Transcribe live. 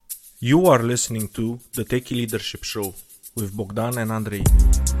You are listening to the Techie Leadership Show with Bogdan and Andrei.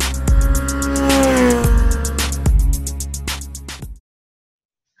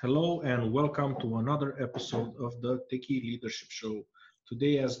 Hello and welcome to another episode of the Techie Leadership Show.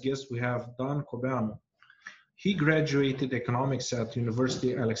 Today as guest we have Dan Cobeanu. He graduated economics at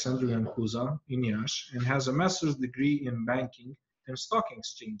University Alexandru Cuza in Iași and has a master's degree in banking and stock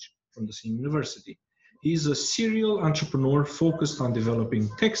exchange from the same university. He is a serial entrepreneur focused on developing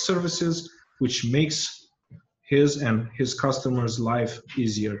tech services, which makes his and his customers' life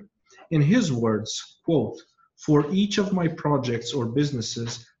easier. In his words, quote, "For each of my projects or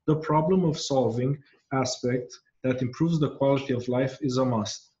businesses, the problem of solving aspect that improves the quality of life is a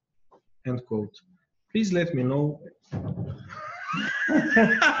must." End quote. Please let me know.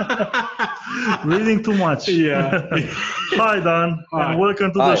 Reading too much. Yeah. Hi, Dan, Hi. and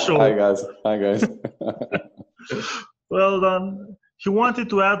welcome to the show. Hi, guys. Well, Dan, he wanted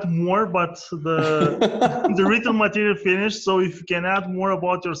to add more, but the written material finished. So if you can add more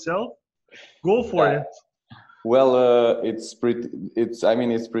about yourself, go for it. Well, it's pretty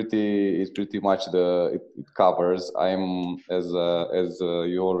much it covers. I'm as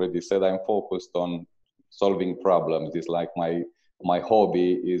you already said, I'm focused on solving problems. It's like my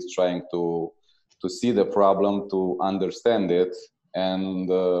hobby is trying to see the problem, to understand it, and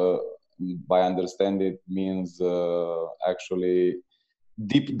by understand it means actually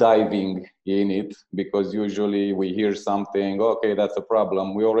deep diving in it, because usually we hear something, okay, that's a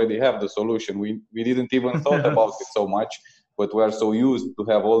problem, we already have the solution, we didn't even thought about it so much, but we are so used to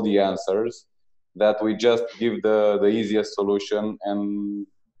have all the answers that we just give the easiest solution. And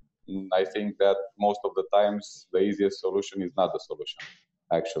I think that most of the times the easiest solution is not the solution,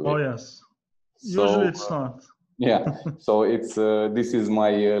 actually. Oh yes, usually it's not. Yeah, so it's this is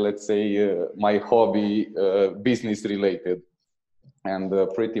my let's say my hobby, business related, and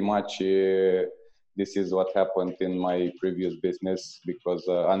pretty much this is what happened in my previous business, because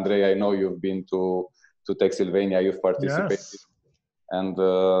Andrei, I know you've been to Techsylvania, you've participated. Yes. And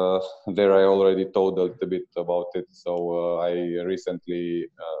there I already told a little bit about it. So I recently,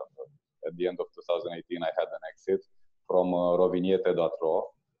 at the end of 2018, I had an exit from Rovinete.ro,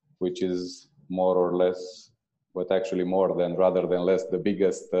 which is more or less, but actually rather than less, the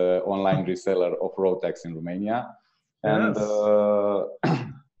biggest online reseller of road tax in Romania. And Yes.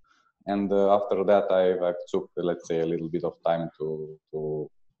 and after that, I took, let's say, a little bit of time to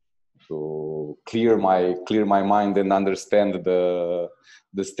clear my mind and understand the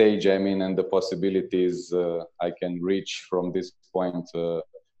stage I'm in and the possibilities I can reach from this point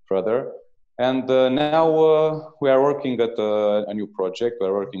further. And now we are working at a new project. We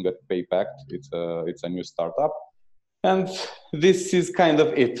are working at PayPact. It's a new startup, and this is kind of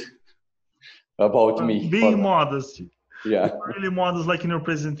it about me. Being modest. Yeah. You're really modest, like in your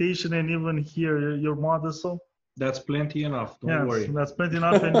presentation, and even here you're modest. So That's plenty enough. Don't worry. that's plenty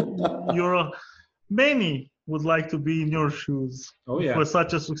enough. And many would like to be in your shoes. Oh yeah. For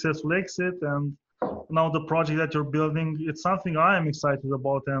such a successful exit, and now the project that you're building, it's something I am excited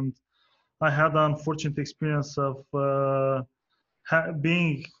about. And I had the unfortunate experience of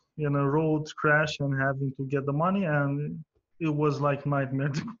being in a road crash and having to get the money, and it was like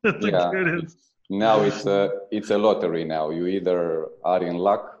nightmare to get it. Now it's a lottery. Now you either are in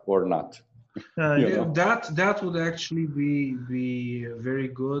luck or not. That would actually be very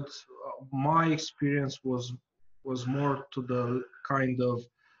good. My experience was more to the kind of,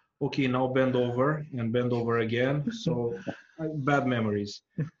 okay, now bend over again. So bad memories.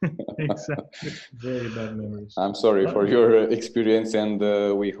 Exactly. Very bad memories. I'm sorry for your experience, and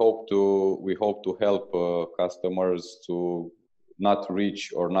we hope to help customers to not reach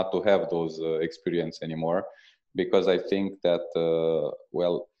or not to have those experience anymore, because I think that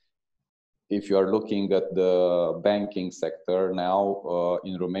if you are looking at the banking sector now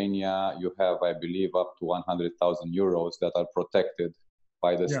in Romania, you have, I believe, up to 100,000 euros that are protected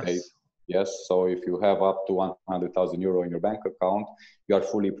by the state. Yes, so if you have up to 100,000 euro in your bank account, you are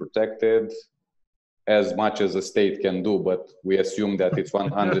fully protected, as much as the state can do, but we assume that it's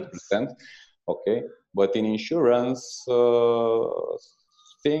 100%. Okay, but in insurance,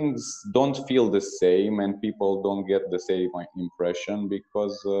 things don't feel the same, and people don't get the same impression,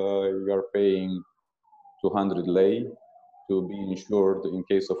 because you are paying 200 lei to be insured in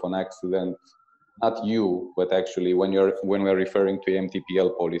case of an accident. Not you, but actually when we're referring to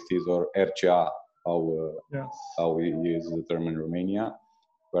MTPL policies or RCA, how we use the term in Romania,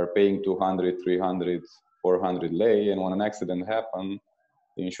 we're paying 200, 300, 400 lei, and when an accident happens,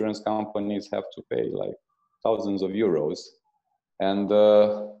 the insurance companies have to pay like thousands of euros. And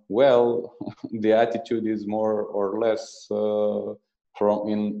the attitude is more or less from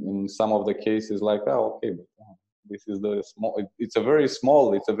in some of the cases like, oh, okay, but this is the small. It's a very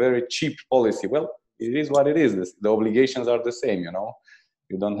small. It's a very cheap policy. Well, it is what it is. The obligations are the same. You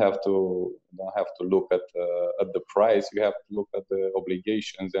don't have to look at the price. You have to look at the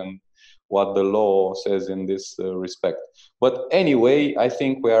obligations and what the law says in this respect. But anyway, I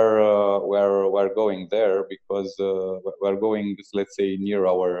think we're going there because we're going, let's say, near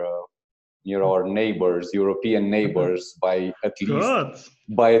our neighbors, European neighbors, by at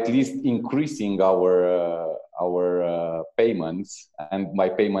least increasing our payments. And by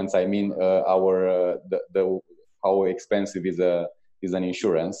payments I mean how expensive is an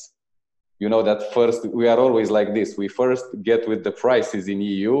insurance. You know that first we are always like this. We first get with the prices in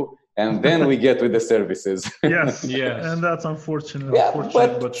EU, and then we get with the services. Yes, and that's unfortunate. Yeah,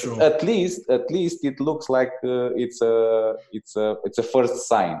 but true. At least it looks like it's a first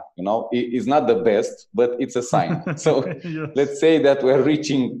sign. It's not the best, but it's a sign. So yes. Let's say that we're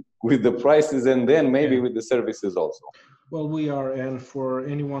reaching with the prices, and then maybe with the services also. Well, we are, and for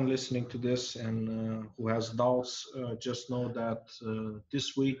anyone listening to this and who has doubts, just know that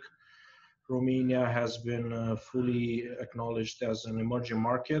this week Romania has been fully acknowledged as an emerging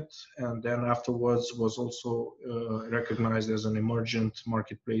market, and then afterwards was also recognized as an emergent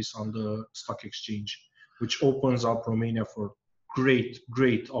marketplace on the stock exchange, which opens up Romania for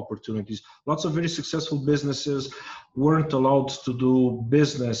great opportunities. Lots of very successful businesses weren't allowed to do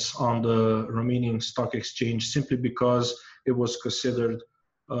business on the Romanian stock exchange simply because it was considered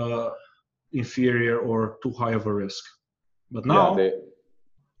inferior or too high of a risk. But now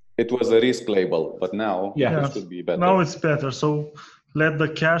it was a risk label, but now it should be better. Now it's better. So let the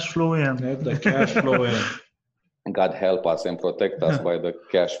cash flow in. Let the cash flow in. God help us and protect us by the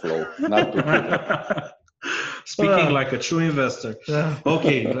cash flow, not to keep it. Speaking like a true investor. Yeah.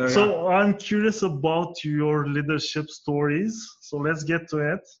 Okay. So I'm curious about your leadership stories. So let's get to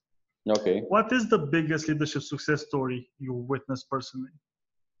it. Okay. What is the biggest leadership success story you witnessed personally?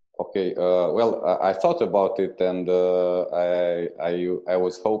 Okay. Well, I thought about it, and I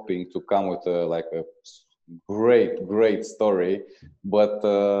was hoping to come with a great story, but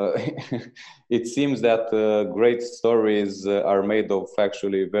it seems that great stories are made of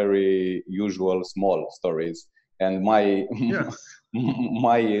actually very usual small stories, and my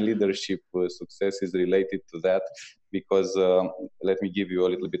leadership success is related to that because let me give you a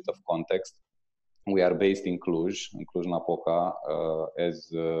little bit of context. We are based in Cluj-Napoca,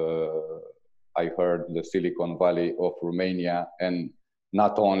 as I heard, the Silicon Valley of Romania, and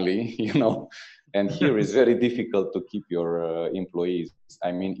not only, and here is very difficult to keep your employees.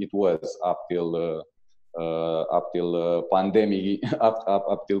 I mean, it was up till pandemic,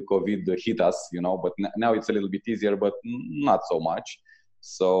 up till COVID hit us, but now it's a little bit easier, but not so much.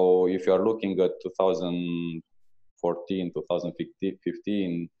 So if you are looking at 2014,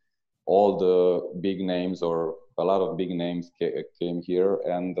 2015, all the big names, or a lot of big names came here,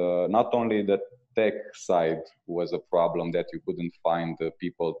 and not only the tech side was a problem, that you couldn't find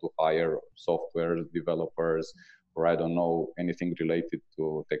people to hire, software developers, or I don't know, anything related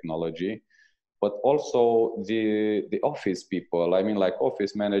to technology, but also the office people. I mean, like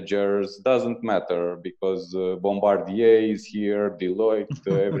office managers, doesn't matter, because Bombardier is here, Deloitte,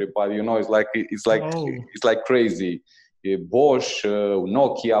 everybody, it's like crazy. Bosch,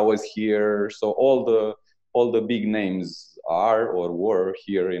 Nokia was here, so all the big names are or were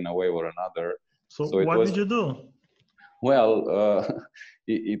here in a way or another. So what did you do? Well,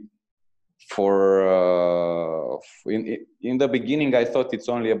 in the beginning, I thought it's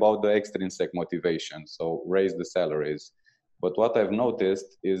only about the extrinsic motivation, so raise the salaries. But what I've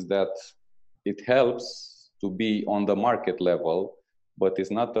noticed is that it helps to be on the market level, but it's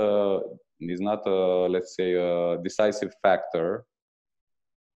not a let's say a decisive factor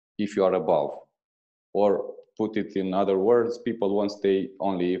if you are above. Or put it in other words, people won't stay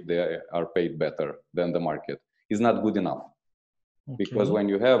only if they are paid better than the market. It's not good enough. Okay. Because when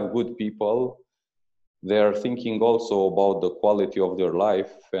you have good people, they are thinking also about the quality of their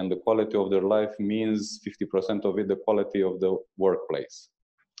life, and the quality of their life means 50% of it the quality of the workplace.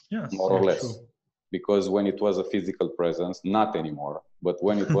 Yes, more or less. True. Because when it was a physical presence, not anymore, but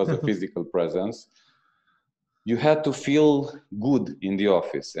when it was a physical presence, you had to feel good in the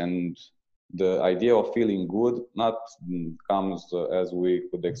office. And the idea of feeling good not comes as we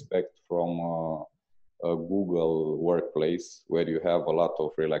could expect from a Google workplace, where you have a lot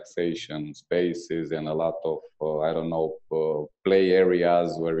of relaxation spaces and a lot of, play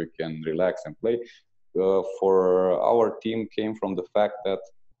areas where we can relax and play. For our team came from the fact that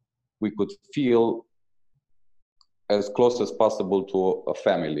we could feel as close as possible to a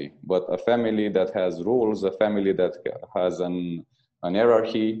family, but a family that has rules, a family that has an an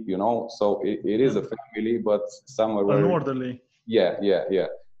hierarchy, you know. So it is a family, but somewhere An where, orderly. yeah.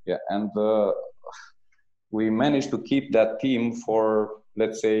 And we managed to keep that team for,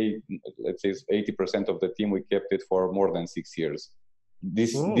 let's say 80% of the team. We kept it for more than 6 years.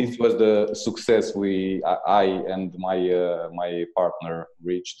 This was the success I and my partner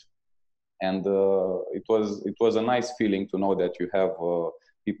reached, and it was a nice feeling to know that you have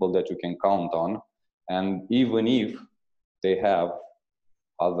people that you can count on, and even if they have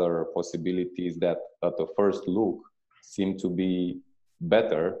other possibilities that at the first look seem to be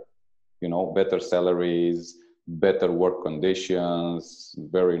better, you know, better salaries, better work conditions,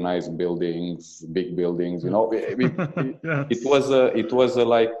 very nice buildings, big buildings, you know. It was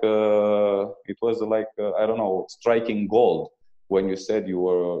like I don't know, striking gold when you said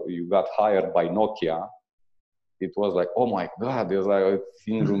you got hired by Nokia. It was like, oh my God, it's like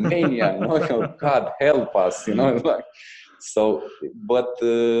in Romania, no, God help us, you know. It's like, so, but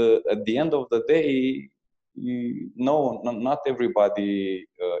at the end of the day, not everybody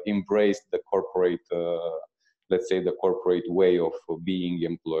embraced the corporate, let's say the corporate way of being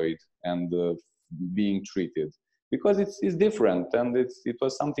employed and being treated, because it's different, and it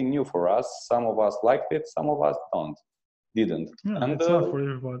was something new for us. Some of us liked it, some of us didn't. And it's not for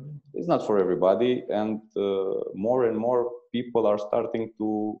everybody. It's not for everybody, and more and more people are starting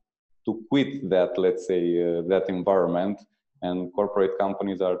to quit that, let's say, that environment, and corporate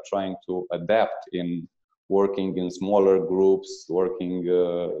companies are trying to adapt in working in smaller groups, working,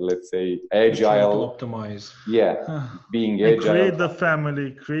 let's say, agile. Optimize. Yeah, being and agile.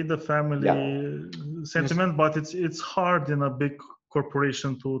 Create the family sentiment, but it's hard in a big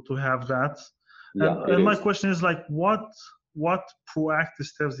corporation to have that. And my question is like, what proactive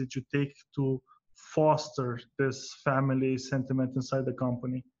steps did you take to foster this family sentiment inside the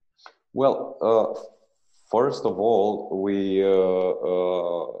company? Well, first of all, we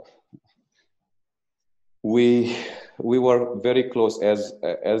were very close as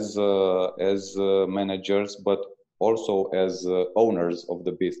managers, but also as owners of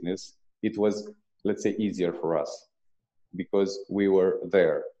the business. It was, let's say, easier for us because we were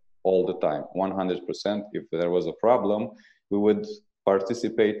there all the time, 100%. If there was a problem, we would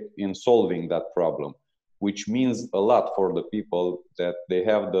participate in solving that problem, which means a lot for the people, that they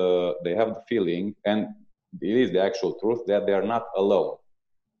have the feeling, and it is the actual truth, that they are not alone.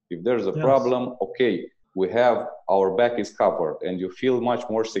 If there's a problem, okay, we have, our back is covered, and you feel much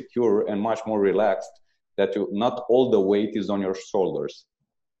more secure and much more relaxed, that not all the weight is on your shoulders.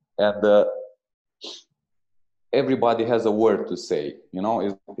 And everybody has a word to say, you know.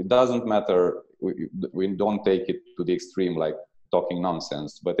 It doesn't matter, we don't take it to the extreme, like talking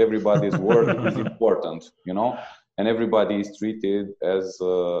nonsense, but everybody's word is important, you know, and everybody is treated as,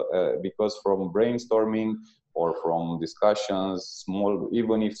 because from brainstorming or from discussions, small,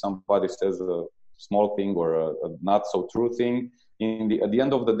 even if somebody says a small thing or a not so true thing, at the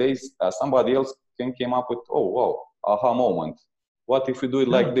end of the day, somebody else can come up with, oh, wow, aha moment. What if you do it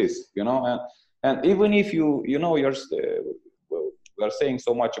like this, you know? And even if you know, we are saying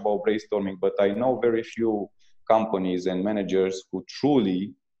so much about brainstorming, but I know very few companies and managers who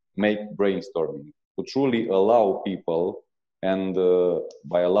truly make brainstorming, who truly allow people, and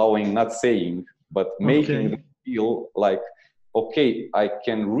by allowing, not saying, but making them feel like, okay, I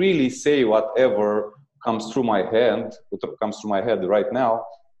can really say whatever comes through my head right now,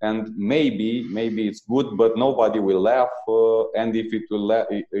 and maybe it's good, but nobody will laugh, and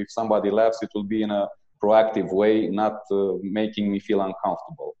if somebody laughs, it will be in a proactive way, not making me feel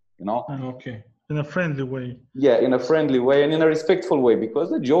uncomfortable, you know. Okay. In a friendly way. Yeah, in a friendly way and in a respectful way, because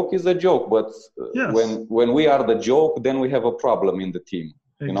the joke is a joke, but when we are the joke, then we have a problem in the team,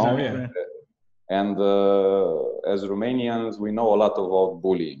 you know. Yeah. And as Romanians, we know a lot about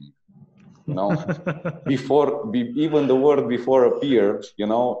bullying, you know. Even the word before appeared, you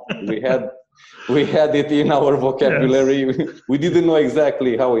know, we had it in our vocabulary. We didn't know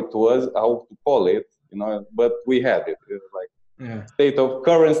exactly how to call it, you know, but we had it. It was like state of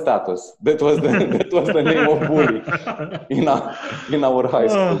current status. That was the name of bully in our high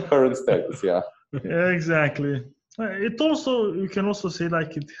school. Current status. Yeah, exactly. It also, you can also say,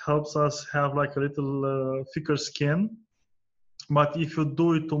 like, it helps us have like a little thicker skin, but if you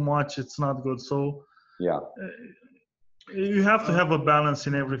do it too much, it's not good. So you have to have a balance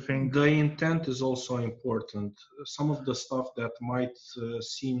in everything. The intent is also important. Some of the stuff that might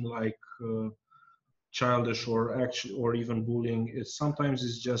seem like childish or even bullying, sometimes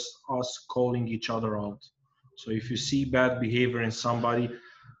it's just us calling each other out. So if you see bad behavior in somebody,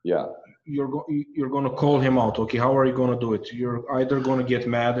 you're going to call him out. Okay, how are you going to do it? You're either going to get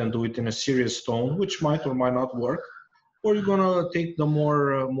mad and do it in a serious tone, which might or might not work, or you're gonna take the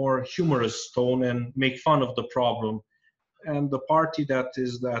more humorous tone and make fun of the problem. And the party that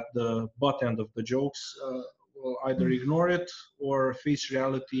is at the butt end of the jokes will either ignore it or face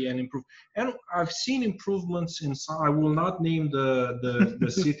reality and improve. And I've seen improvements in some, I will not name the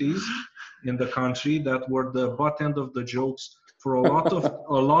cities in the country that were the butt end of the jokes for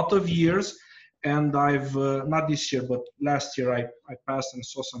a lot of years. And I've not this year, but last year I passed and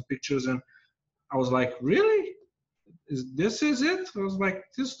saw some pictures, and I was like, really? This is it? I was like,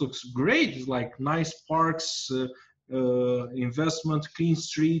 this looks great. It's like nice parks, investment, clean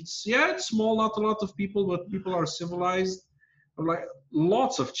streets. Yeah, it's small, not a lot of people, but people are civilized. Like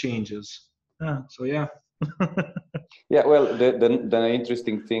lots of changes. Yeah. So yeah. Yeah, well, the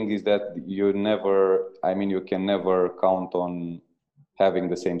interesting thing is that you can never count on having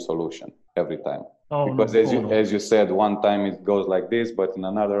the same solution every time. Because as you said, one time it goes like this, but in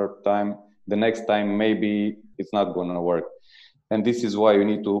another time, the next time, maybe it's not going to work. And this is why you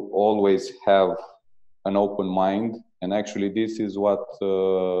need to always have an open mind. And actually, this is what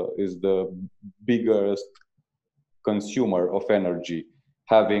is the biggest consumer of energy,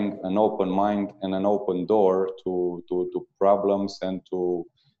 having an open mind and an open door to problems and to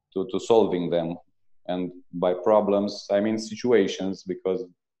solving them. And by problems, I mean situations, because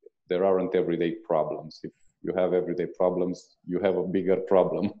there aren't everyday problems. If you have everyday problems, you have a bigger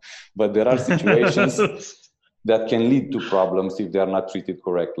problem. But there are situations that can lead to problems if they are not treated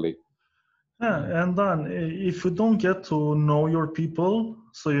correctly. Yeah, and then if you don't get to know your people,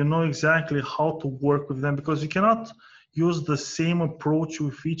 so you know exactly how to work with them, because you cannot use the same approach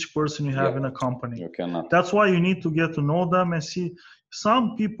with each person you have in a company. You cannot. That's why you need to get to know them and see.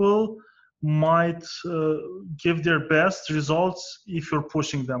 Some people might give their best results if you're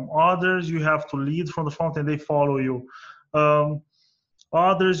pushing them. Others, you have to lead from the front and they follow you.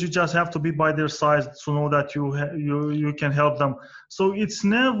 Others, you just have to be by their side to know that you can help them. So you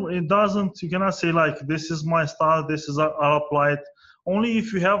cannot say like, this is my style, I'll apply it. Only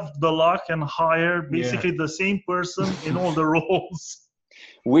if you have the luck and hire basically the same person in all the roles.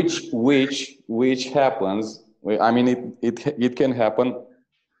 Which happens, I mean, it can happen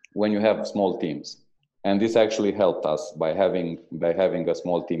when you have small teams. And this actually helped us by having a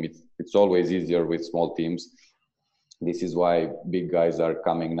small team. It's always easier with small teams. This is why big guys are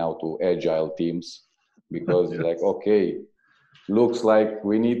coming now to agile teams, because like, okay, looks like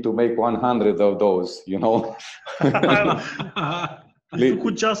we need to make 100 of those, you know. If you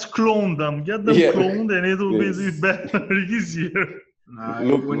could just clone them, get them cloned, and it will be better, easier.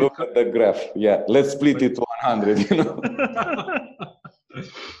 Look at the graph. Yeah, let's split it to 100, you know.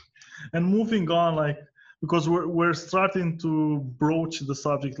 And moving on, like, because we're starting to broach the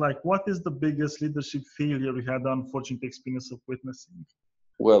subject, like, what is the biggest leadership failure you had the unfortunate experience of witnessing?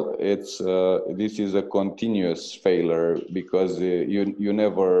 Well, it's this is a continuous failure, because you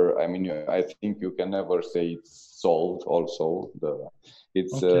never, I mean, I think you can never say it's solved. Also,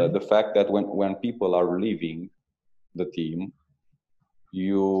 the fact that when people are leaving the team,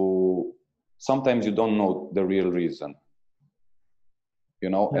 sometimes you don't know the real reason, you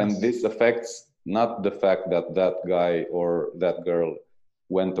know. Yes. And this affects not the fact that that guy or that girl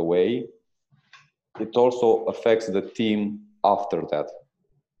went away. It also affects the team after that,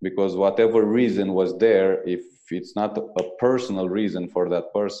 because whatever reason was there, if it's not a personal reason for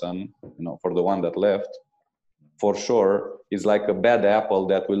that person, you know, for the one that left, for sure is like a bad apple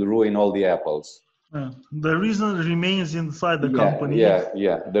that will ruin all the apples. The reason remains inside the company.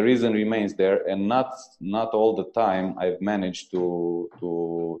 Yeah. The reason remains there, and not all the time I've managed to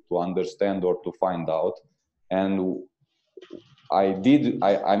understand or to find out. And I did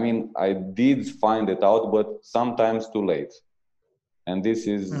find it out, but sometimes too late. And this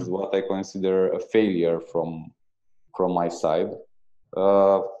is what I consider a failure from my side.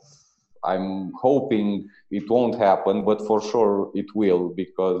 I'm hoping it won't happen, but for sure it will,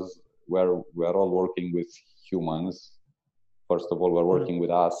 because we're all working with humans. First of all, we're working with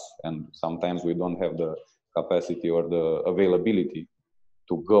us, and sometimes we don't have the capacity or the availability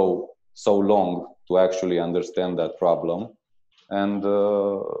to go so long to actually understand that problem. And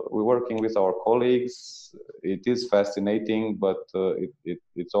we're working with our colleagues. It is fascinating, but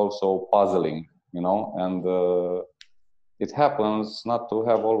it's also puzzling, you know. And it happens not to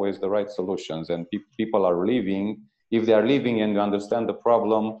have always the right solutions. And people are leaving. If they are leaving and you understand the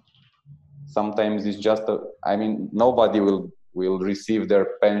problem, sometimes it's just nobody will receive their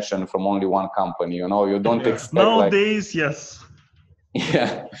pension from only one company, you know. You don't expect nowadays, yes.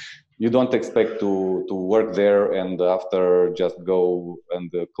 Yeah, you don't expect to work there and after just go and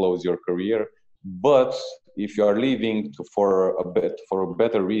close your career. But if you are leaving for a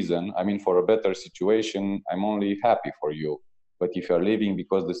better reason, I mean, for a better situation, I'm only happy for you. But if you are leaving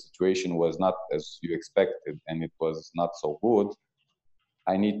because the situation was not as you expected and it was not so good,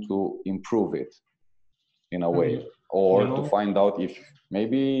 I need to improve it in a way, or to find out if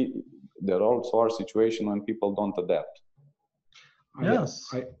maybe there also are situations when people don't adapt.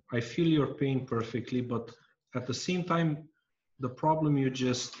 Yes, I feel your pain perfectly, but at the same time, the problem you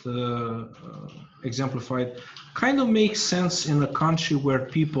just exemplified kind of makes sense in a country where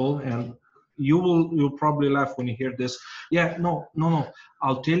people, and you'll probably laugh when you hear this. Yeah, no.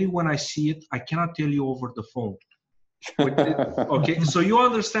 I'll tell you when I see it. I cannot tell you over the phone. Okay, so you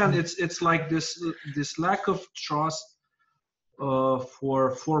understand it's like this lack of trust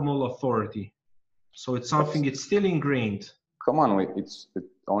for formal authority. So it's something, it's still ingrained. Come on,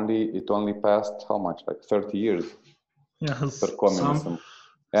 it only passed how much, like 30 years. Yes, for communism.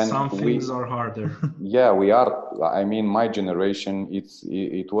 Some things are harder. Yeah, we are. I mean, my generation,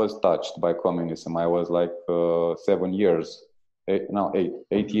 it was touched by communism. I was like 7 years,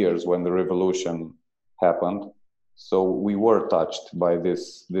 8 years when the revolution happened. So we were touched by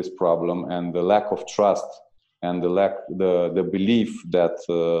this problem, and the lack of trust and the belief that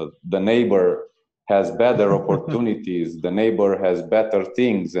the neighbor has better opportunities, the neighbor has better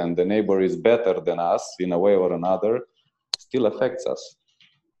things, and the neighbor is better than us in a way or another, still affects us.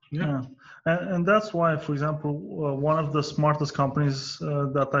 Yeah. And that's why, for example, one of the smartest companies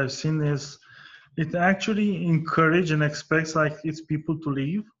that I've seen is it actually encourages and expects like its people to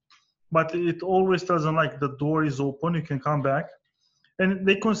leave, but it always tells them like the door is open, you can come back, and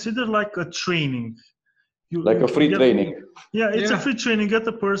they consider like a training. Like a free training. Yeah, it's a free training. Get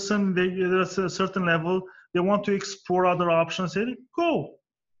a person, there's a certain level, they want to explore other options, say, go.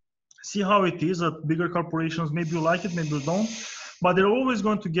 See how it is at bigger corporations. Maybe you like it, maybe you don't. But they're always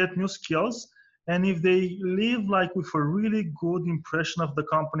going to get new skills. And if they leave like with a really good impression of the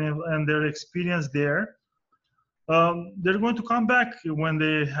company and their experience there, they're going to come back when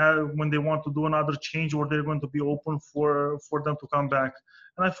they want to do another change, or they're going to be open for them to come back.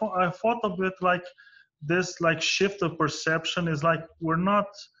 And I thought of it like this, like shift of perception is like we're not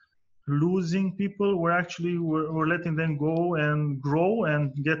losing people, we're letting them go and grow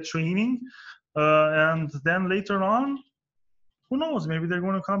and get training, and then later on, who knows, maybe they're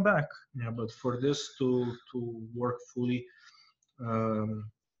going to come back. Yeah, but for this to work fully,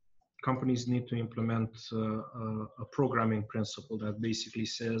 companies need to implement a programming principle that basically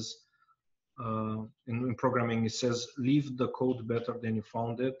says, in programming it says, leave the code better than you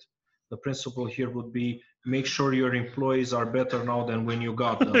found it. The principle here would be, make sure your employees are better now than when you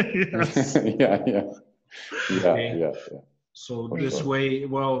got them. Yeah. So this way,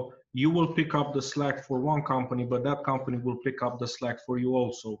 well, you will pick up the slack for one company, but that company will pick up the slack for you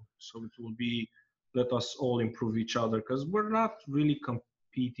also. So it will be, let us all improve each other, because we're not really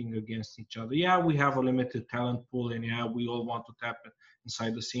competing against each other. Yeah, we have a limited talent pool, and yeah, we all want to tap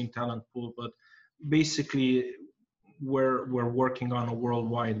inside the same talent pool, but basically we're working on a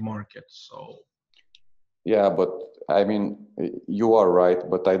worldwide market. So yeah, but I mean, you are right,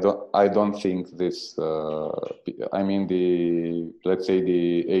 but I don't think this I mean, let's say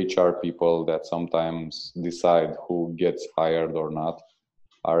the HR people that sometimes decide who gets hired or not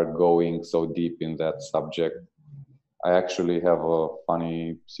are going so deep in that subject. I actually have a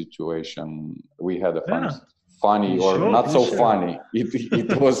funny situation. We had a funny or not so funny.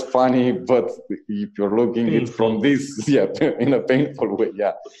 It was funny, but if you're looking at it from this, in a painful way,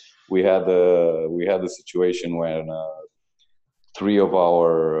 we had a situation when three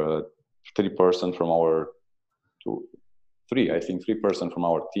person from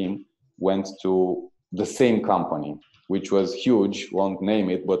our team went to the same company, which was huge. Won't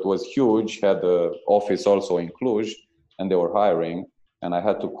name it, but was huge. Had the office also in Cluj, and they were hiring. And I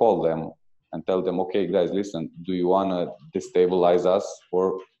had to call them and tell them, okay, guys, listen, do you want to destabilize us,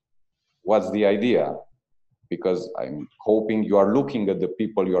 or what's the idea? Because I'm hoping you are looking at the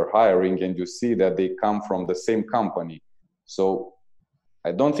people you're hiring and you see that they come from the same company. So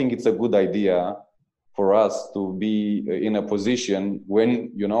I don't think it's a good idea for us to be in a position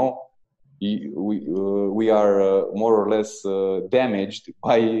when, we are more or less damaged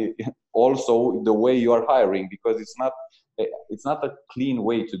by also the way you are hiring, because it's not a clean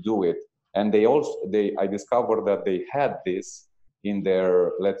way to do it. And I discovered that they had this in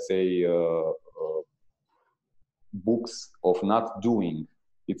their, let's say, books of not doing.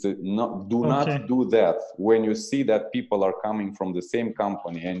 It's not do that. When you see that people are coming from the same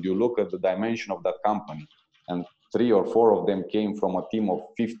company and you look at the dimension of that company and 3 or 4 of them came from a team of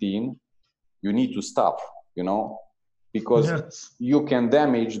 15, you need to stop, because yes. you can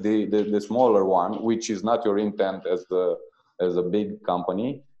damage the smaller one, which is not your intent as a big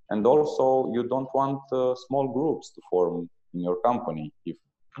company. And also you don't want small groups to form in your company.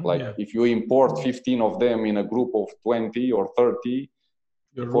 If you import 15 of them in a group of 20 or 30,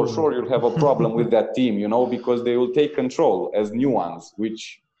 for sure you'll have a problem with that team, you know, because they will take control as new ones,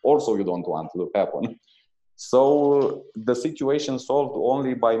 which also you don't want to happen. So the situation solved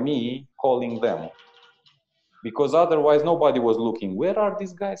only by me calling them, because otherwise nobody was looking, where are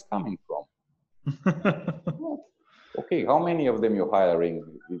these guys coming from? Okay, how many of them you're hiring?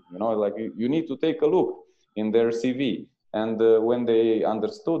 You know, like you need to take a look in their CV. And when they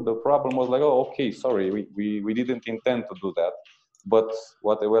understood, the problem was like, oh, okay, sorry, we didn't intend to do that. But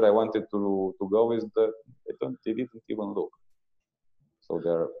where I wanted to go is that they didn't even look. So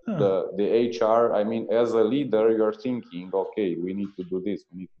the HR, I mean, as a leader, you're thinking, okay, we need to do this,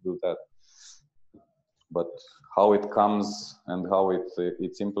 we need to do that. But how it comes and how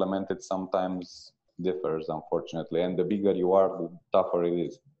it's implemented sometimes differs, unfortunately. And the bigger you are, the tougher it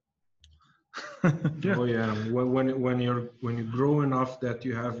is. Yeah. Oh yeah, when you grow enough that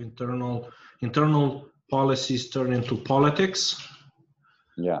you have internal policies turn into politics.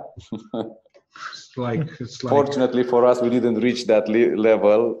 Yeah. It's like Fortunately for us, we didn't reach that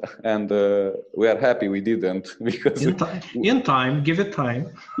level, and we are happy we didn't, because in time, give it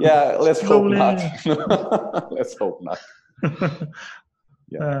time. Yeah, let's hope not. Let's hope not.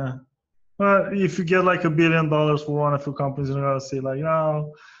 Yeah. Well, if you get like $1 billion for one of your companies, you're gonna say like,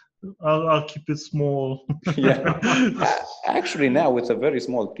 no, I'll keep it small. Yeah. Actually, now with a very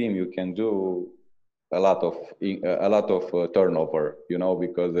small team, you can do a lot of turnover, you know,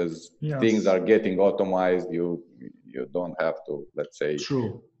 because as things are getting automized, you don't have to, let's say,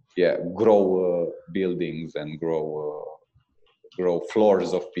 grow buildings and grow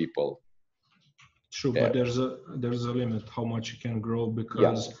floors of people. True, but there's a limit how much you can grow,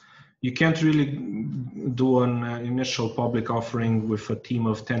 because you can't really do an initial public offering with a team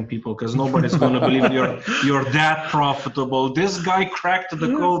of 10 people, because nobody's going to believe you're that profitable. This guy cracked the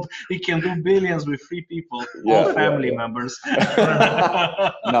code. He can do billions with 3 people, all family members.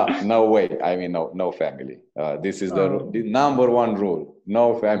 No way. I mean, no family. This is the number one rule.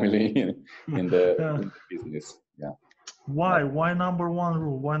 No family in the business. Yeah. Why? Why number one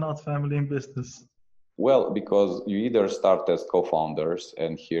rule? Why not family in business? Well, because you either start as co-founders,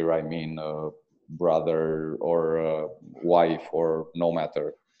 and here I mean brother or wife or no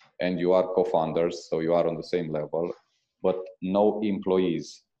matter, and you are co-founders, so you are on the same level, but no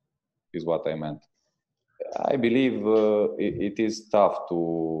employees is what I meant. I believe it is tough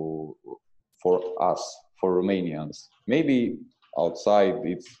for us, for Romanians. Maybe outside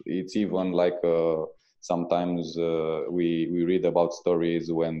it's even like sometimes we read about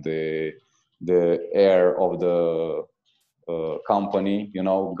stories when the heir of the company, you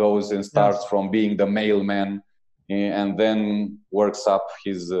know, goes and starts from being the mailman and then works up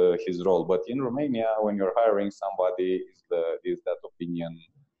his role. But in Romania, when you're hiring somebody, is that opinion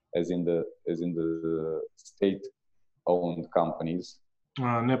as in the state-owned companies.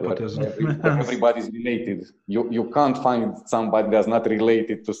 Nepotism. Everybody's related. You can't find somebody that's not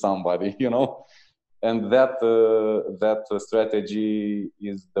related to somebody, you know. And that strategy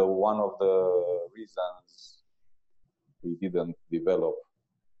is one of the reasons we didn't develop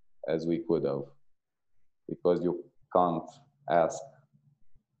as we could have, because you can't ask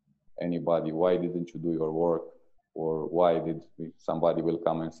anybody, why didn't you do your work, or why did somebody will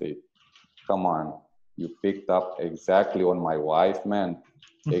come and say, come on, you picked up exactly on my wife, man.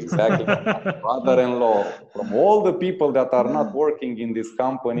 Exactly. My brother-in-law, from all the people that are not working in this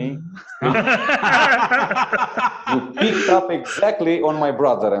company, you picked up exactly on my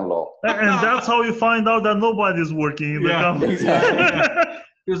brother-in-law. And that's how you find out that nobody's working in the company. Exactly.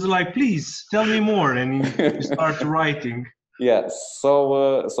 It's like, please tell me more, and you start writing. Yes,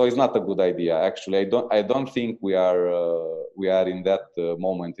 so it's not a good idea. Actually, I don't think we are in that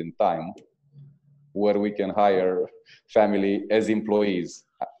moment in time where we can hire family as employees.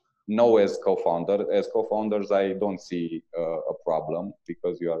 No, as co-founder. As co-founders, I don't see a problem,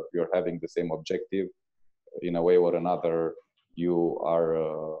 because you're having the same objective. In a way or another, you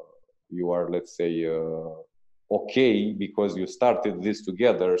are let's say okay, because you started this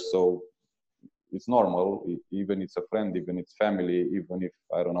together. So it's normal, even it's a friend, even it's family, even if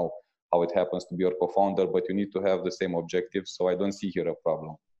I don't know how it happens to be your co-founder, but you need to have the same objective. So I don't see here a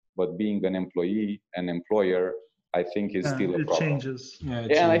problem. But being an employee, an employer, I think is still a problem. Changes.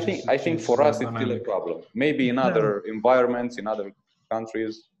 And I think for us it's still a problem. Maybe in other environments, in other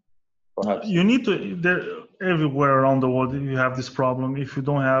countries, perhaps. You need to. Everywhere around the world, you have this problem. If you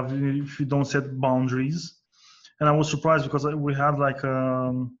don't set boundaries, And I was surprised because we had like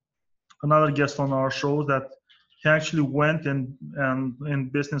another guest on our show that he actually went and in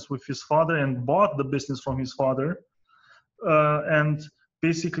business with his father and bought the business from his father. And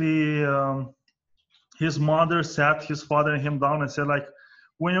basically, his mother sat his father and him down and said, like,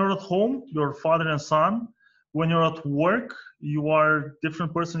 when you're at home, you're father and son. When you're at work, you are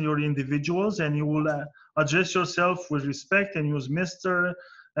different person, you're individuals, and you will address yourself with respect and use Mr.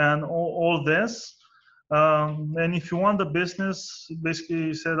 and all this. And if you want the business, basically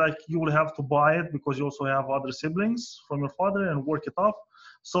he said, like, you will have to buy it because you also have other siblings from your father and work it off.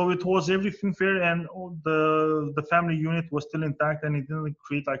 So it was everything fair, and the family unit was still intact, and it didn't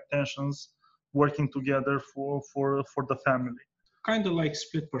create like tensions working together for the family. Kind of like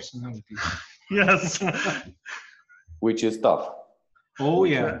split personality. Yes. Which is tough. Oh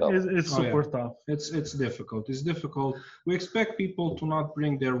yeah, it's super tough. It's difficult. It's difficult. We expect people to not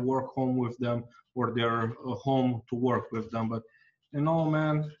bring their work home with them or their home to work with them, but you know,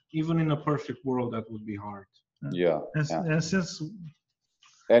 man, even in a perfect world, that would be hard. Yeah. And since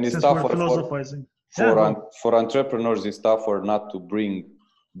it's tough we're philosophizing. For entrepreneurs, it's tougher not to bring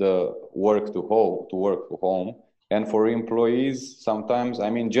the work to home. And for employees, sometimes, I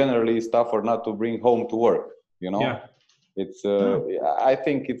mean, generally, it's tougher not to bring home to work. You know, yeah. It's. I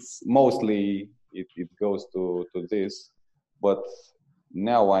think it's mostly it goes to this, but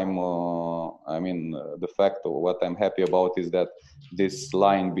now the fact of what I'm happy about is that this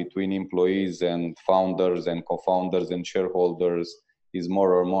line between employees and founders and co-founders and shareholders is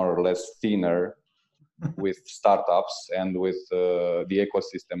more or less thinner with startups and with the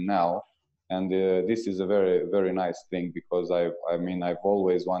ecosystem now. And this is a very, very nice thing, because I've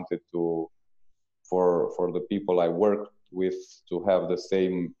always wanted to, for the people I work with, to have the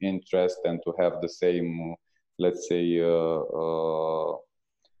same interest and to have the same, let's say,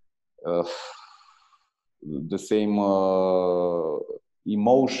 the same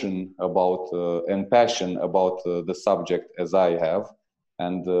emotion about and passion about the subject as I have.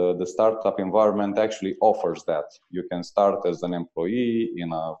 And the startup environment actually offers that. You can start as an employee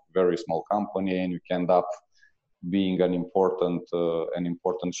in a very small company, and you can end up being an important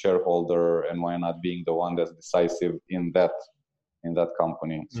shareholder, and why not being the one that's decisive in that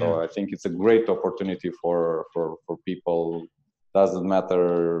company. So I think it's a great opportunity for people. Doesn't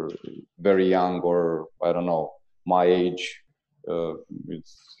matter very young or, I don't know, my age.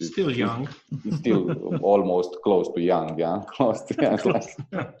 It's still young. It's still almost close to young, close to young.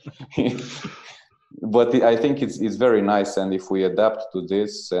 But I think it's very nice, and if we adapt to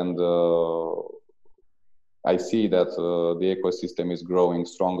this, and I see that the ecosystem is growing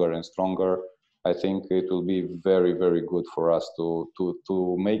stronger and stronger, I think it will be very, very good for us to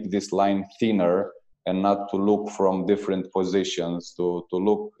make this line thinner, and not to look from different positions, to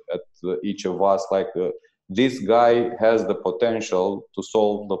look at each of us like this guy has the potential to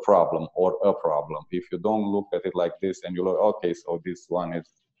solve the problem or a problem. If you don't look at it like this, and you look, okay, so this one is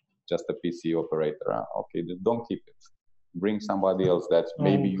just a PC operator. Okay, don't keep it. Bring somebody else that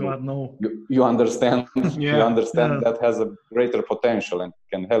maybe you understand. You understand that has a greater potential and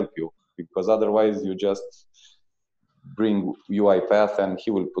can help you, because otherwise you just bring UiPath and he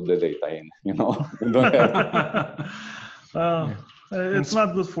will put the data in. You know, you don't have it's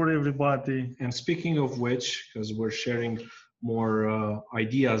not good for everybody. And speaking of which, because we're sharing more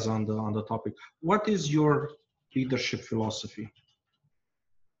ideas on the topic, what is your leadership philosophy?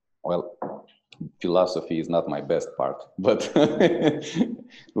 Well, philosophy is not my best part, but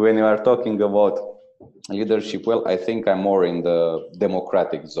when you are talking about leadership, well, I think I'm more in the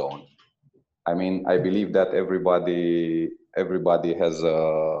democratic zone. I mean, I believe that everybody has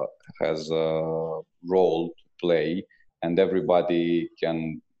a role to play, and everybody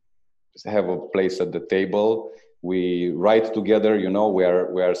can have a place at the table. We write together, you know, we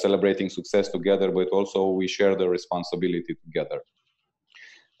are celebrating success together, but also we share the responsibility together.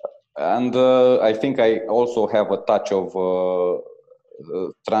 And I think I also have a touch of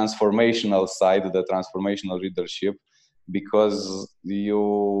transformational side, the transformational leadership, because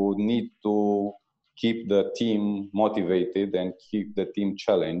you need to keep the team motivated and keep the team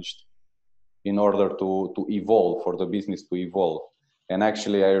challenged in order to evolve, for the business to evolve. And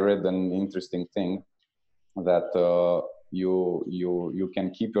actually, I read an interesting thing that you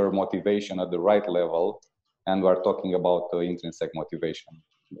can keep your motivation at the right level, and we're talking about intrinsic motivation.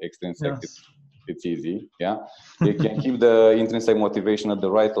 Extrinsic, yes. It's easy, You can keep the intrinsic motivation at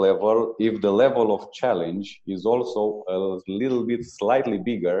the right level if the level of challenge is also a little bit slightly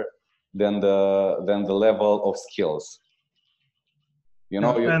bigger than the level of skills. You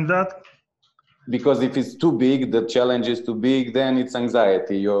know, and that Because if it's too big, the challenge is too big, then it's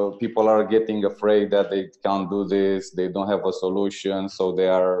anxiety. People are getting afraid that they can't do this, they don't have a solution, so they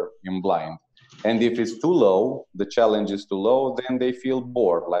are in blind. And if it's too low, the challenge is too low, then they feel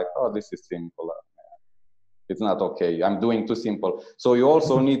bored, like, oh, this is simple. It's not okay. I'm doing too simple. So you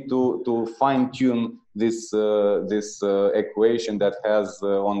also need to fine tune this equation that has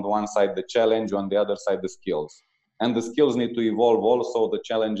on the one side the challenge, on the other side the skills. And the skills need to evolve also. The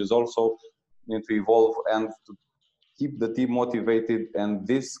challenges also need to evolve and to keep the team motivated. And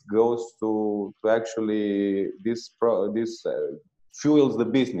this goes to actually this fuels the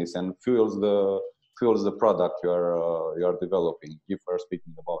business and fuels the product you are developing. If we're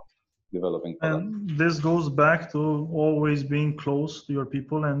speaking about developing product. And this goes back to always being close to your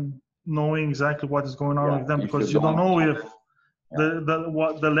people and knowing exactly what is going on with them, because you don't know if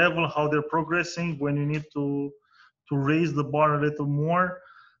the level, how they're progressing, when you need to raise the bar a little more.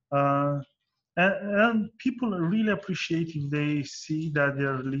 And people really appreciate if they see that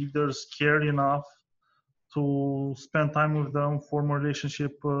their leaders care enough to spend time with them, form a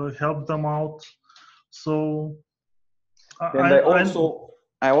relationship, help them out. So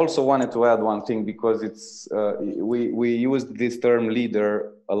I also wanted to add one thing, because it's we used this term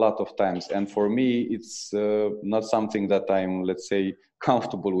leader a lot of times, and for me it's not something that I'm, let's say,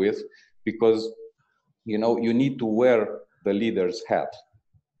 comfortable with, because you need to wear the leader's hat,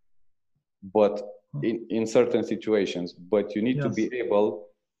 but in certain situations, but you need to be able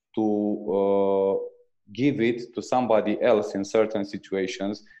to give it to somebody else in certain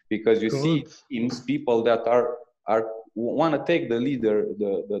situations, because you see teams, people that are want to take the leader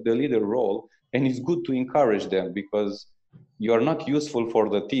role, and it's good to encourage them, because you are not useful for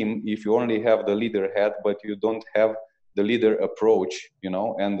the team if you only have the leader hat but you don't have the leader approach,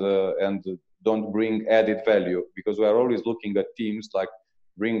 and don't bring added value, because we are always looking at teams like,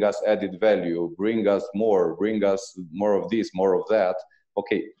 bring us added value, bring us more of this, more of that.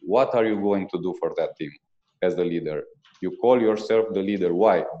 Okay, what are you going to do for that team as the leader? You call yourself the leader.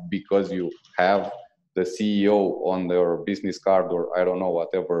 Why? Because you have the CEO on their business card, or I don't know,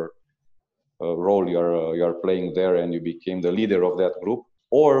 whatever role you're playing there, and you became the leader of that group,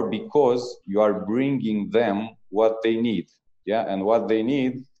 or because you are bringing them what they need. And what they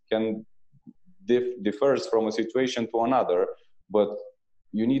need can differs from a situation to another, but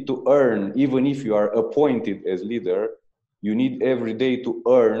you need to earn, even if you are appointed as leader, you need every day to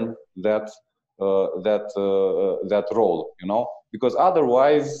earn that role, because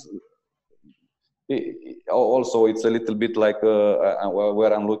otherwise, also it's a little bit like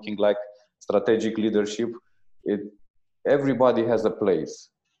where I'm looking like strategic leadership. Everybody has a place,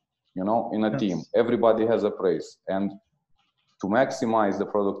 in a team. Everybody has a place, and to maximize the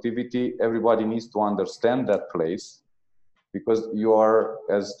productivity, everybody needs to understand that place, because you are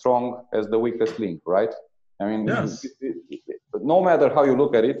as strong as the weakest link, right? I mean, no matter how you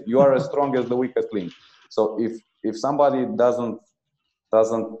look at it, you are as strong as the weakest link. So if somebody doesn't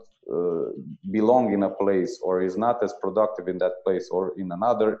belong in a place, or is not as productive in that place or in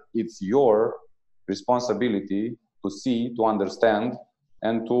another, it's your responsibility to see, to understand,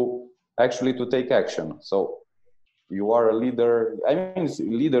 and to actually to take action. So you are a leader. I mean,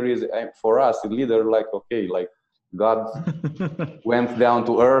 leader is, for us, a leader, like, okay, like God went down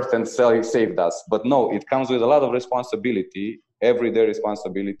to earth and saved us. But no, it comes with a lot of responsibility, everyday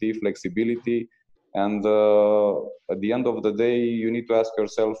responsibility, flexibility. And at the end of the day, you need to ask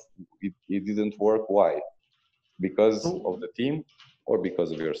yourself, it didn't work. Why? Because of the team, or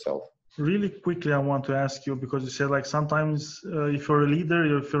because of yourself? Really quickly, I want to ask you, because you said, like, sometimes if you're a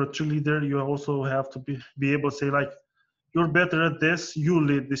leader, if you're a true leader, you also have to be able to say, like, you're better at this, you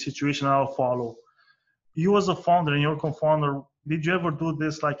lead the situation, I'll follow. You as a founder and your co-founder, did you ever do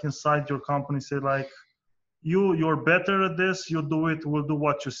this, like, inside your company, say, like, you're better at this, you do it, we'll do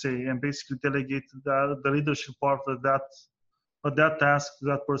what you say, and basically delegate the leadership part of that task to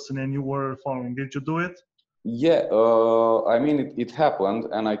that person, and you were following? Did you do it? Yeah, I mean, it happened,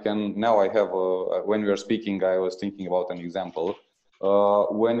 and when we are speaking, I was thinking about an example.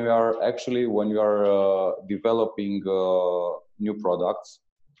 When you are developing new products,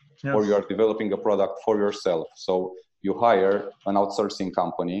 or you are developing a product for yourself. So you hire an outsourcing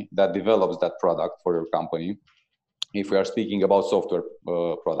company that develops that product for your company. If we are speaking about software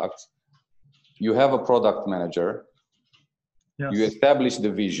products, you have a product manager. You establish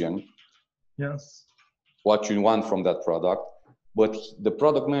the vision. What you want from that product, but the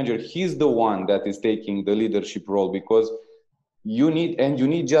product manager, he's the one that is taking the leadership role, because you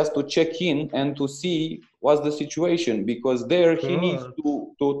need just to check in and to see what's the situation, because there he needs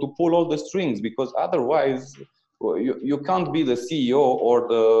to pull all the strings, because otherwise you can't be the CEO or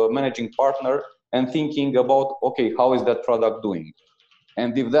the managing partner and thinking about, okay, how is that product doing?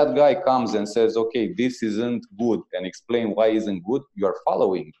 And if that guy comes and says, okay, this isn't good, and explain why it isn't good, you're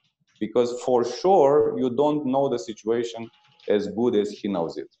following. Because for sure, you don't know the situation as good as he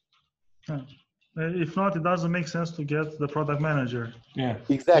knows it. Yeah. If not, it doesn't make sense to get the product manager. Yeah,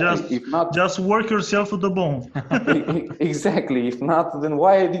 exactly. If not, just work yourself to the bone. Exactly. If not, then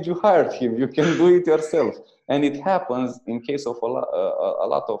why did you hire him? You can do it yourself. And it happens in case of a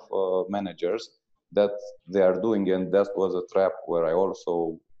lot of managers that they are doing, and that was a trap where I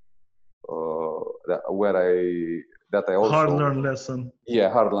also hard-learned lesson. Yeah,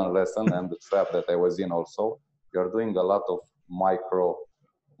 hard-learned lesson, and the trap that I was in also. You're doing a lot of micro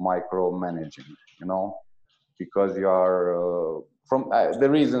managing, because you are from the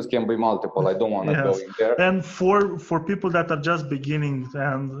reasons can be multiple. I don't want to go in there. And for people that are just beginning,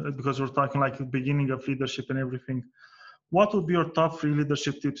 and because we're talking like the beginning of leadership and everything, what would be your top 3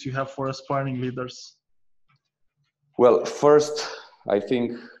 leadership tips you have for aspiring leaders? Well, first, I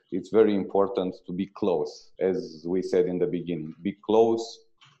think it's very important to be close, as we said in the beginning. Be close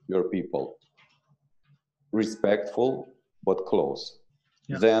to your people. Respectful, but close.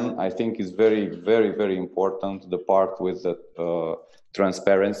 Yes. Then I think it's very, very, very important the part with the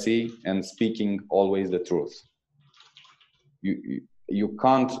transparency and speaking always the truth. You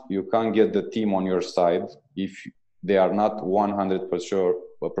can't get the team on your side if they are not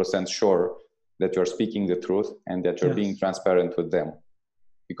 100% sure that you're speaking the truth and that you're being transparent with them.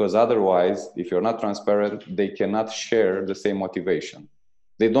 Because otherwise, if you're not transparent, they cannot share the same motivation.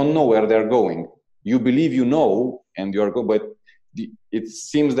 They don't know where they're going. You believe you know, and you're good, but it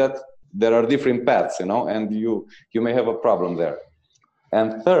seems that there are different paths, and you may have a problem there.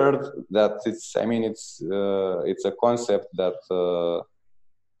 And third, that it's a concept that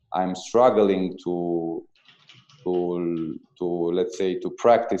I'm struggling to let's say to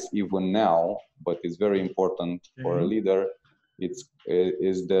practice even now, but it's very important for a leader. Is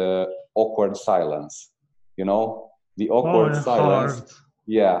the awkward silence, the awkward silence. Hard.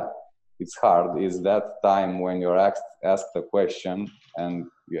 Yeah, it's hard. Is that time when you're asked a question, and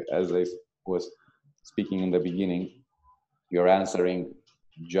as I was speaking in the beginning, you're answering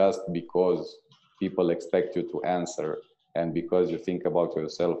just because people expect you to answer, and because you think about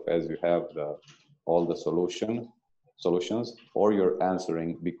yourself as you have all the solutions, or you're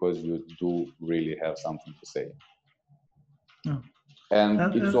answering because you do really have something to say. Yeah. And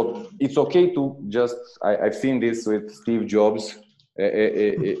it's okay to just, I've seen this with Steve Jobs.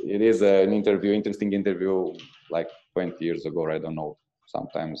 It is an interesting interview, like 20 years ago, I don't know,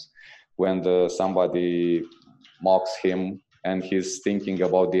 sometimes, when somebody mocks him and he's thinking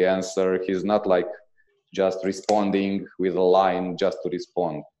about the answer. He's not like just responding with a line just to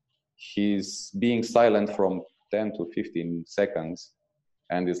respond. He's being silent from 10 to 15 seconds,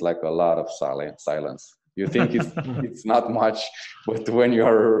 and it's like a lot of silence. You think it's not much, but when you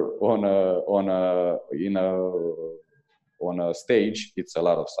are on a stage, it's a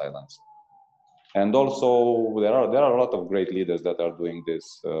lot of silence. And also there are a lot of great leaders that are doing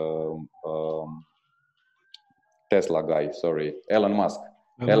this. Tesla guy, Elon Musk.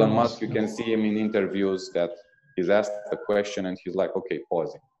 Elon Musk, you can see him in interviews that he's asked a question and he's like, okay,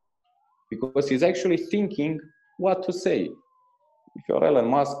 pausing, because he's actually thinking what to say. If you're Elon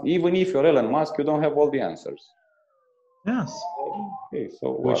Musk, even if you're Elon Musk, you don't have all the answers. Yes. Okay,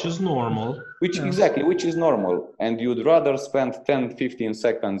 so which is normal. Exactly, which is normal. And you'd rather spend 10, 15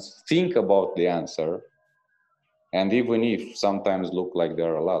 seconds think about the answer. And even if sometimes look like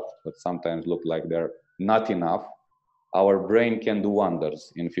there are a lot, but sometimes look like they're not enough, our brain can do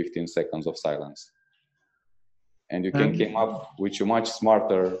wonders in 15 seconds of silence. And you can come up with a much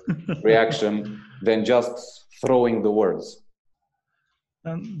smarter reaction than just throwing the words.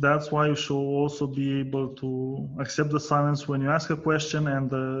 And that's why you should also be able to accept the silence when you ask a question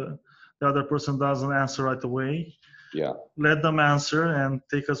and the other person doesn't answer right away. Yeah. Let them answer and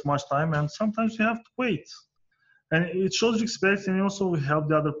take as much time. And sometimes you have to wait. And it shows respect, and also help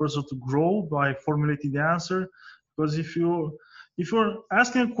the other person to grow by formulating the answer. Because if you're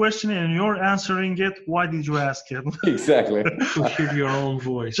asking a question and you're answering it, why did you ask it? Exactly. To hear your own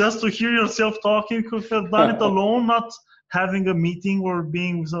voice. Just to hear yourself talking. You could have done it alone, not having a meeting or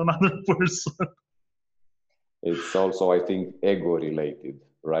being with another person. It's also, I think, ego related,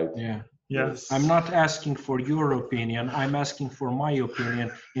 right? Yeah. Yes. I'm not asking for your opinion. I'm asking for my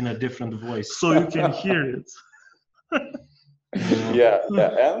opinion in a different voice. So you can hear it. Yeah.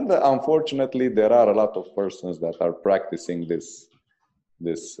 And unfortunately, there are a lot of persons that are practicing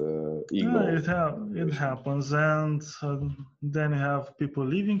ego. It happens, and then you have people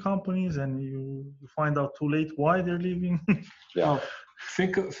leaving companies, and you find out too late why they're leaving. Well,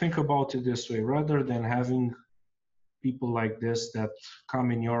 think about it this way: rather than having people like this that come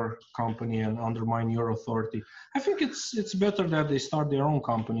in your company and undermine your authority, I think it's better that they start their own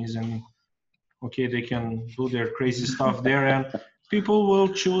companies, and okay, they can do their crazy stuff there, and people will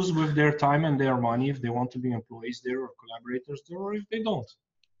choose with their time and their money if they want to be employees there or collaborators there, or if they don't.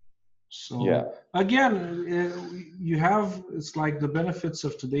 So again, you have, it's like the benefits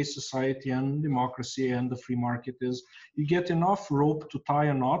of today's society and democracy and the free market is you get enough rope to tie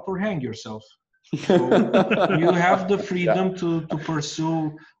a knot or hang yourself. So you have the freedom to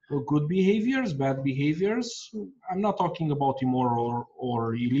pursue good behaviors, bad behaviors. I'm not talking about immoral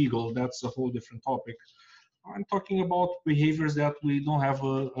or illegal. That's a whole different topic. I'm talking about behaviors that we don't have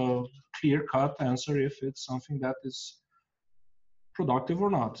a clear-cut answer if it's something that is productive or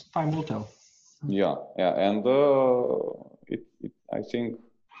not. Time will tell. Yeah, and I think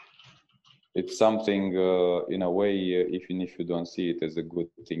it's something in a way, even if you don't see it as a good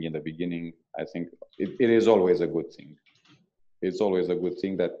thing in the beginning, I think it is always a good thing. It's always a good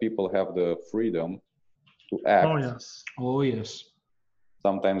thing that people have the freedom to act. Oh yes.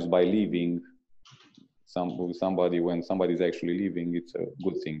 Sometimes by leaving somebody, when somebody's actually leaving, it's a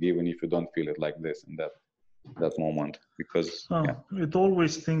good thing, even if you don't feel it like this in that moment, because it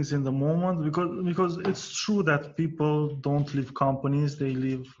always things in the moment, because it's true that people don't leave companies, they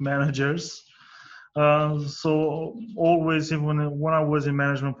leave managers. So always, even when I was in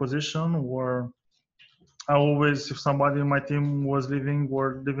management position, or I always, if somebody in my team was leaving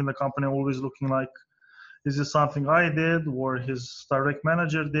or leaving the company, always looking like, is this something I did or his direct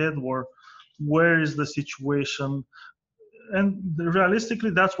manager did, or where is the situation? And realistically,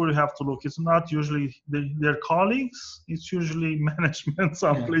 that's where you have to look. It's not usually their colleagues, it's usually management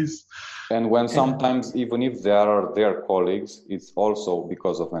someplace. And when sometimes, even if they are their colleagues, it's also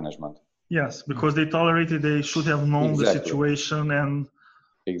because of management. Yes, because they tolerated, they should have known the situation and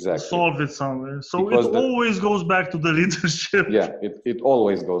solve it somewhere. So because it always goes back to the leadership. Yeah, it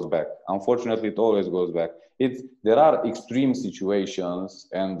always goes back. Unfortunately, it always goes back. There are extreme situations,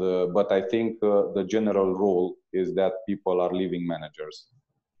 and but I think the general rule is that people are leaving managers.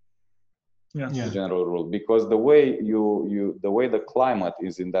 Yes. The general rule, because the way the way the climate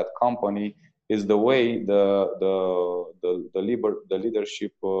is in that company is the way the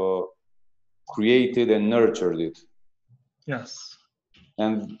leadership created and nurtured it. Yes.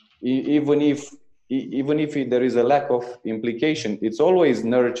 And even if there is a lack of implication, it's always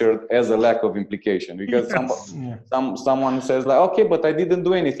nurtured as a lack of implication, because someone says like, okay, but I didn't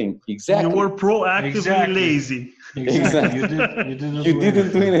do anything. Exactly. You were proactively lazy. Exactly. You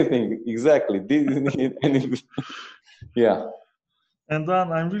didn't do anything. Exactly. Yeah. And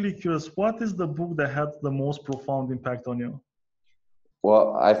Dan, I'm really curious, what is the book that had the most profound impact on you?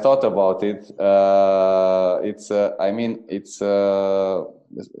 Well, I thought about it.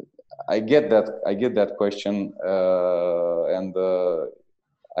 I get that question, and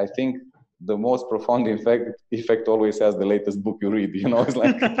I think the most profound effect always has the latest book you read. You know, it's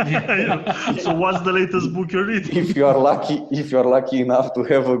like. So, what's the latest book you read? If you are lucky enough to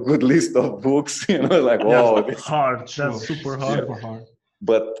have a good list of books, you know, like wow, that's hard. That's super hard. Super hard.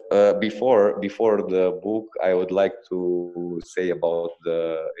 But before the book, I would like to say about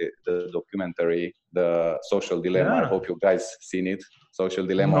the documentary, The Social Dilemma. I hope you guys seen it. Social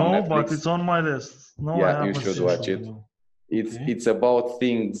Dilemma on Netflix. No, but it's on my list. No, yeah, you should watch it. It's about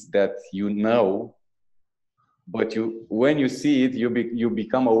things that you know, but when you see it, you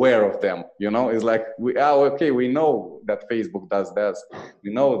become aware of them. You know, it's like we know that Facebook does that,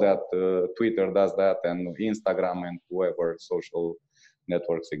 we know that Twitter does that, and Instagram and whoever social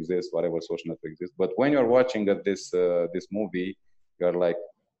networks exist, whatever social network exists. But when you're watching this movie, you're like,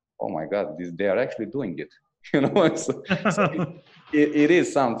 oh my God, they are actually doing it. You know, so it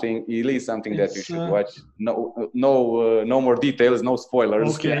is something that you should watch. No more details, no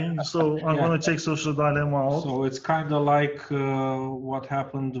spoilers. Okay, so I'm gonna check Social Dilemma out. So it's kind of like what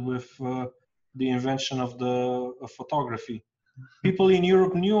happened with the invention of the photography. People in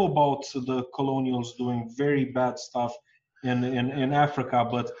Europe knew about the colonials doing very bad stuff in Africa,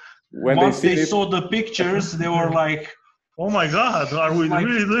 but when once they saw the pictures, they were like, oh my God, are we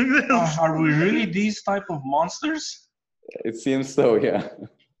really doing this? Are we really these type of monsters? It seems so, yeah.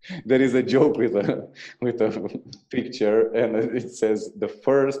 There is a joke with a picture, and it says the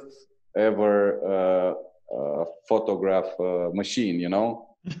first ever photograph machine, you know?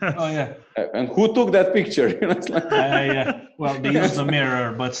 Oh yeah. And who took that picture? You know, it's like, yeah. Well, they used a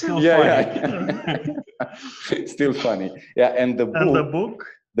mirror, but still funny. Yeah. Still funny. Yeah, and the book.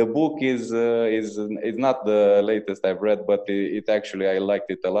 The book is not the latest I've read, but it actually, I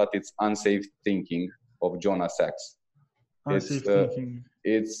liked it a lot. It's Unsafe Thinking of Jonah Sachs. Unsafe Thinking.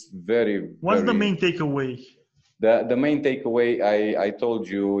 It's very. What's the main takeaway? The main takeaway I told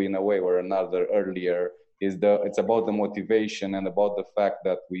you in a way or another earlier is it's about the motivation and about the fact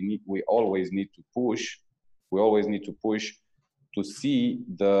that we always need to push. We always need to push to see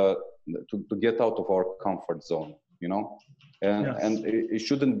to get out of our comfort zone, you know. And it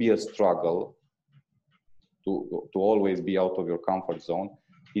shouldn't be a struggle to always be out of your comfort zone.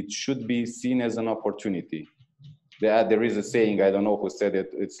 It should be seen as an opportunity. There is a saying, I don't know who said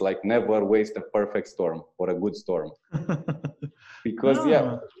it, it's like never waste a perfect storm or a good storm. Because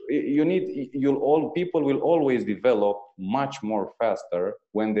people will always develop much more faster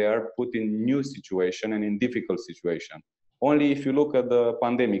when they are put in new situation and in difficult situation. Only if you look at the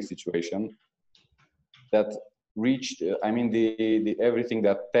pandemic situation that reached, the everything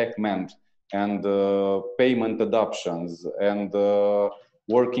that tech meant, and payment adoptions, and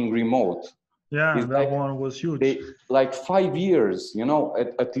working remote. Yeah, that one was huge. Like 5 years, you know,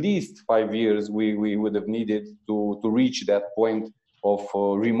 at least 5 years we would have needed to reach that point of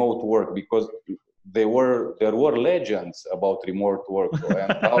remote work, because there were legends about remote work.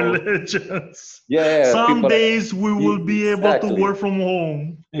 And legends. Yeah. Some days we will be able to work from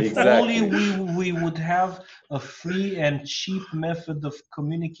home. If only we would have a free and cheap method of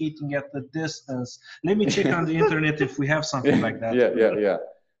communicating at a distance. Let me check on the internet if we have something like that. Yeah.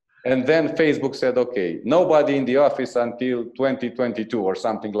 And then Facebook said, okay, nobody in the office until 2022 or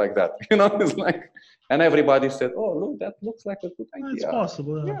something like that. You know, it's like, and everybody said, oh, look, that looks like a good idea. It's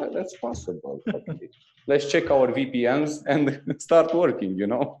possible. Yeah, that's possible. Okay. Let's check our VPNs and start working, you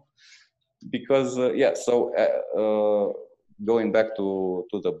know, because, going back to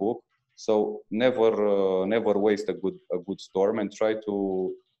the book. So never waste a good storm, and try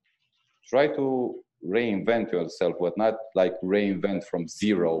to reinvent yourself, but not like reinvent from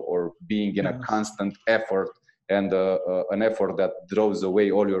zero, or being in a constant effort and an effort that draws away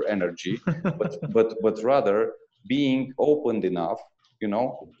all your energy, but rather being open enough, you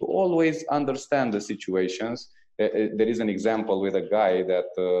know, to always understand the situations. There is an example with a guy that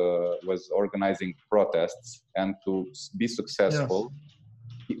was organizing protests, and to be successful,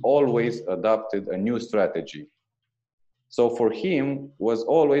 he always adopted a new strategy. So for him was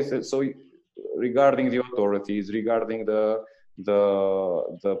always regarding the authorities, regarding the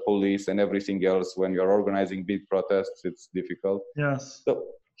police and everything else. When you're organizing big protests, it's difficult. Yes. So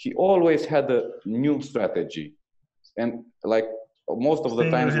he always had a new strategy, and like most of the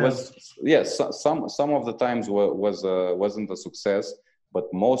times some of the times wasn't a success, but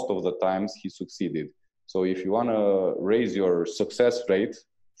most of the times he succeeded. So if you want to raise your success rate,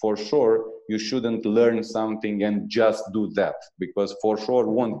 for sure you shouldn't learn something and just do that, because for sure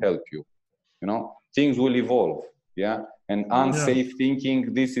won't help you. You know, things will evolve. Yeah. And unsafe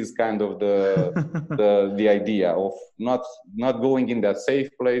thinking, this is kind of the idea of not going in that safe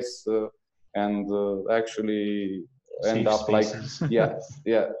place and actually end up spaces. like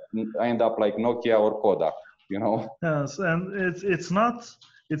end up like Nokia or Kodak, you know. Yes, and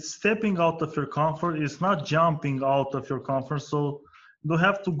it's stepping out of your comfort. It's not jumping out of your comfort. So you don't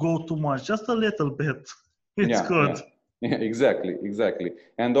have to go too much, just a little bit. It's good. Yeah, exactly.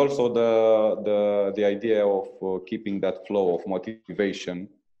 And also the idea of keeping that flow of motivation,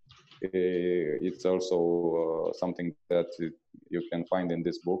 it's also something that you can find in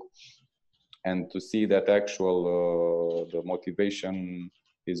this book. And to see that the motivation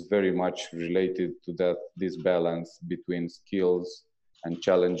is very much related to this balance between skills and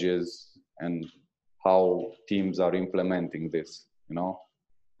challenges, and how teams are implementing this, you know.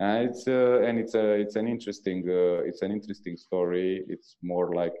 It's an interesting story. It's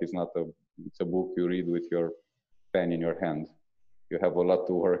more like it's a book you read with your pen in your hand. You have a lot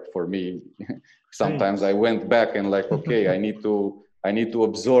to work. For me, sometimes I went back and like, okay, I need to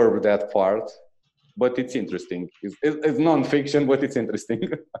absorb that part, but it's interesting. It's non-fiction, but it's interesting.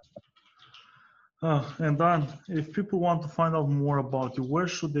 And Dan, if people want to find out more about you, where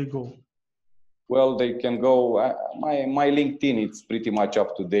should they go? Well, they can go. My LinkedIn, it's pretty much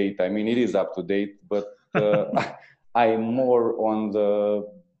up to date. I mean, it is up to date, but I'm more on the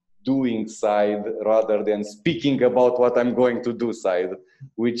doing side rather than speaking about what I'm going to do side,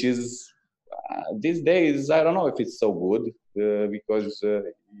 which is these days, I don't know if it's so good because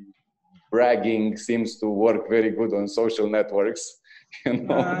bragging seems to work very good on social networks. You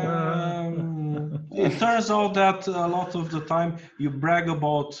know? It turns out that a lot of the time you brag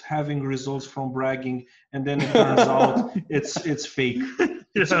about having results from bragging, and then it turns out it's fake.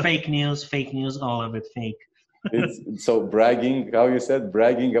 It's fake news, all of it fake. It's so bragging, how you said,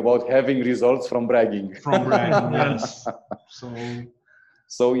 bragging about having results from bragging. From bragging, yes.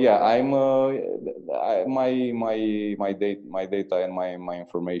 So yeah, I'm my data and my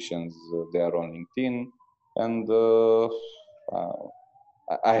informations they are on LinkedIn, and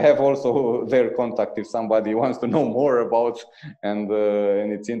I have also their contact if somebody wants to know more about and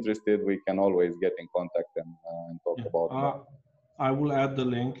it's interested. We can always get in contact and talk about that. I will add the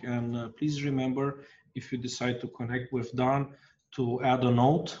link, and please remember, if you decide to connect with Don, to add a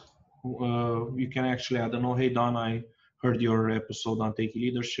note. You can actually add a note. Hey Don, I heard your episode on Take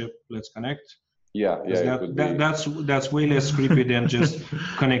Leadership. Let's connect. Yeah. That's way less creepy than just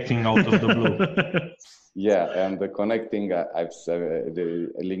connecting out of the blue. Yeah, and the connecting,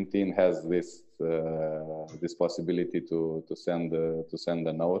 the LinkedIn has this this possibility to send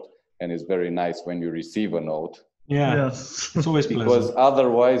a note, and it's very nice when you receive a note. Yeah, yes. It's always pleasant. Because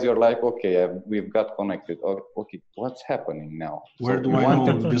otherwise you're like, okay, we've got connected. Okay, what's happening now? Where do I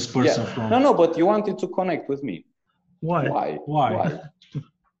know this person from? No, but you wanted to connect with me. Why?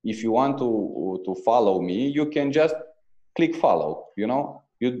 If you want to follow me, you can just click follow, you know?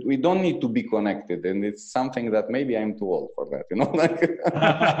 We don't need to be connected, and it's something that maybe I'm too old for that, you know?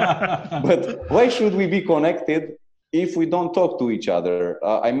 But why should we be connected if we don't talk to each other?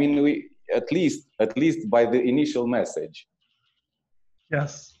 I mean, we at least by the initial message.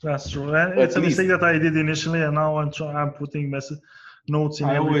 Yes, that's true. And it's a mistake that I did initially, and now I'm putting notes in everything.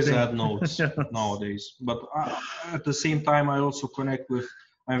 I always add notes nowadays, but at the same time, I also connect with.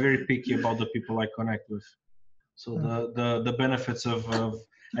 I'm very picky about the people I connect with. So the benefits of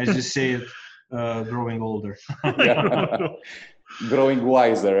as you say it, growing older. Growing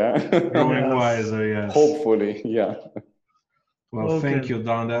wiser. Growing wiser, yes. Hopefully, yeah. Well, thank you,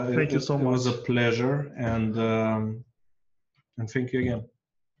 Don. Thank you so much. It was a pleasure, and thank you again.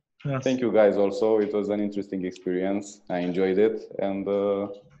 Yes. Thank you, guys. Also, it was an interesting experience. I enjoyed it, and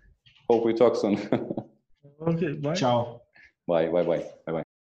hope we talk soon. Okay, bye. Ciao. Bye.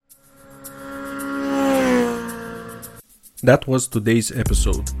 That was today's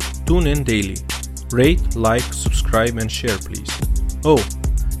episode. Tune in daily. Rate, like, subscribe, and share, please. Oh,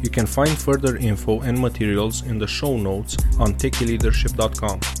 you can find further info and materials in the show notes on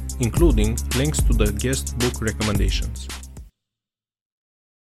techyleadership.com, including links to the guest book recommendations.